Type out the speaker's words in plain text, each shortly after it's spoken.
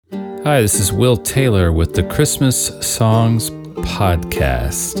Hi, this is Will Taylor with the Christmas Songs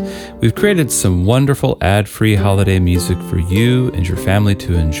Podcast. We've created some wonderful ad-free holiday music for you and your family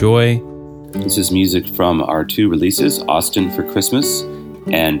to enjoy. This is music from our two releases, Austin for Christmas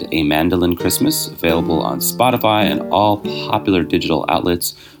and A Mandolin Christmas, available on Spotify and all popular digital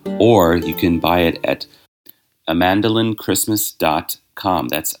outlets, or you can buy it at amandolinchristmas.com.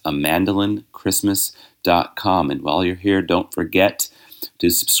 That's amandolinchristmas.com. And while you're here, don't forget to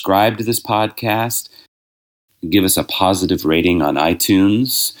subscribe to this podcast, give us a positive rating on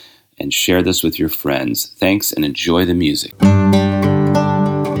iTunes, and share this with your friends. Thanks, and enjoy the music.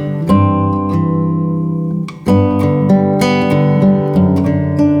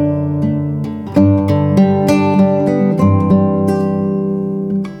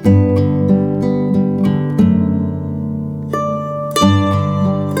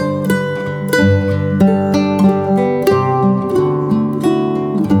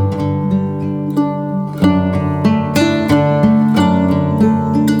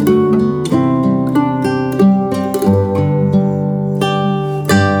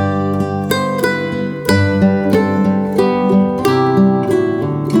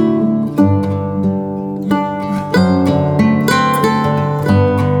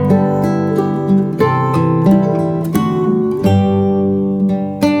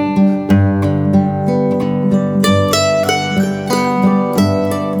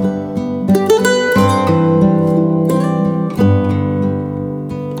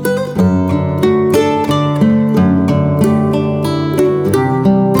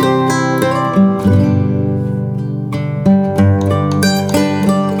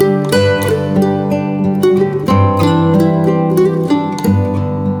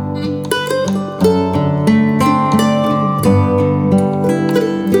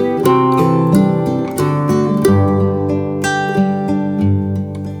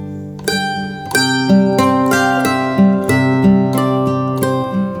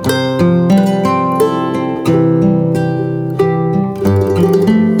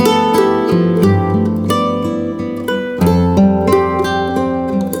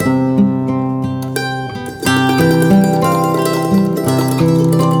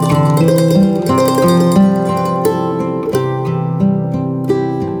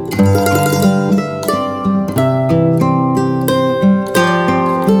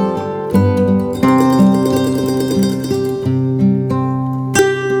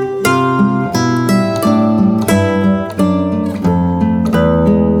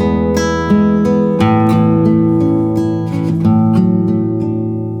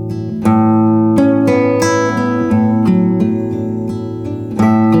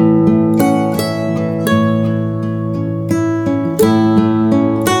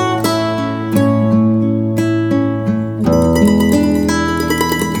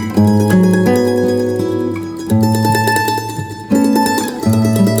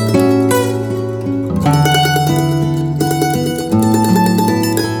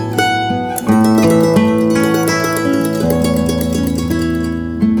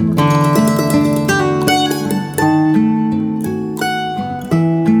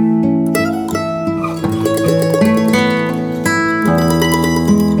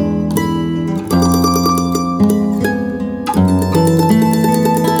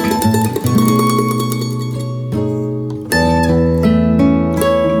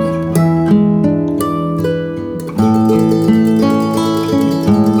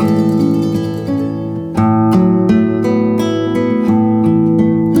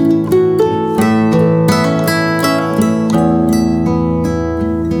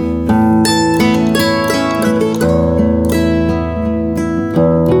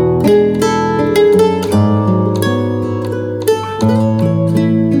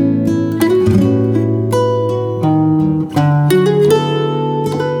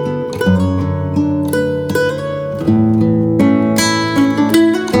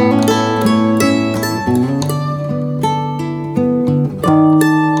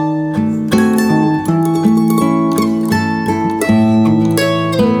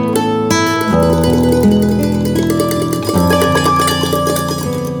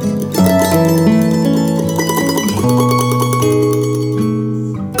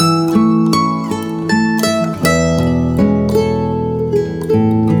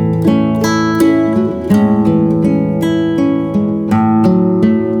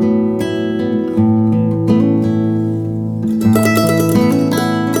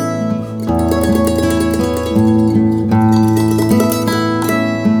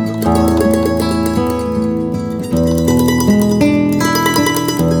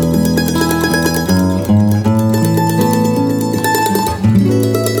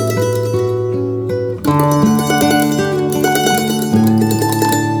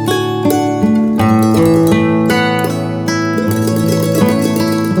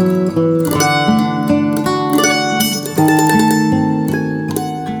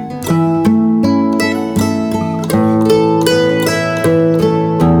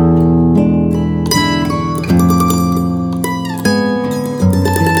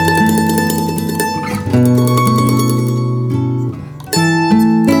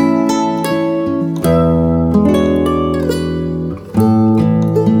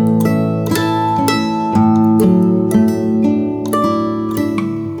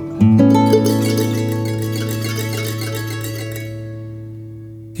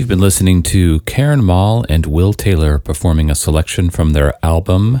 You've been listening to Karen Mall and Will Taylor performing a selection from their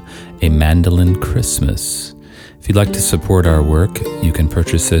album, A Mandolin Christmas. If you'd like to support our work, you can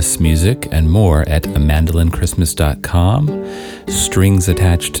purchase this music and more at amandolinchristmas.com,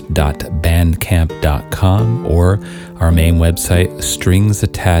 stringsattached.bandcamp.com, or our main website,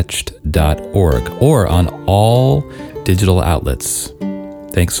 stringsattached.org, or on all digital outlets.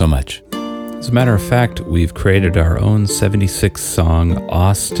 Thanks so much. As a matter of fact, we've created our own 76-song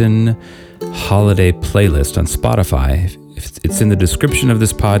Austin holiday playlist on Spotify. It's in the description of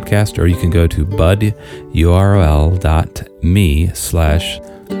this podcast, or you can go to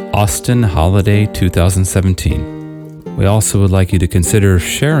budurl.me/Austin Holiday 2017. We also would like you to consider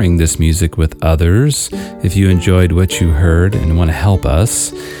sharing this music with others if you enjoyed what you heard and want to help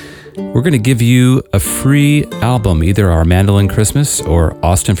us. We're going to give you a free album, either our Mandolin Christmas or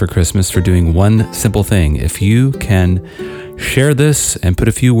Austin for Christmas, for doing one simple thing. If you can share this and put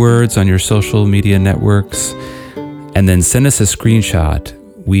a few words on your social media networks and then send us a screenshot,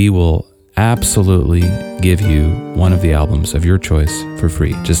 we will absolutely give you one of the albums of your choice for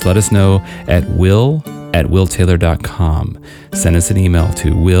free. Just let us know at will@willtaylor.com. Send us an email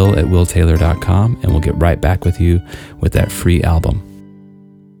to will@willtaylor.com and we'll get right back with you with that free album.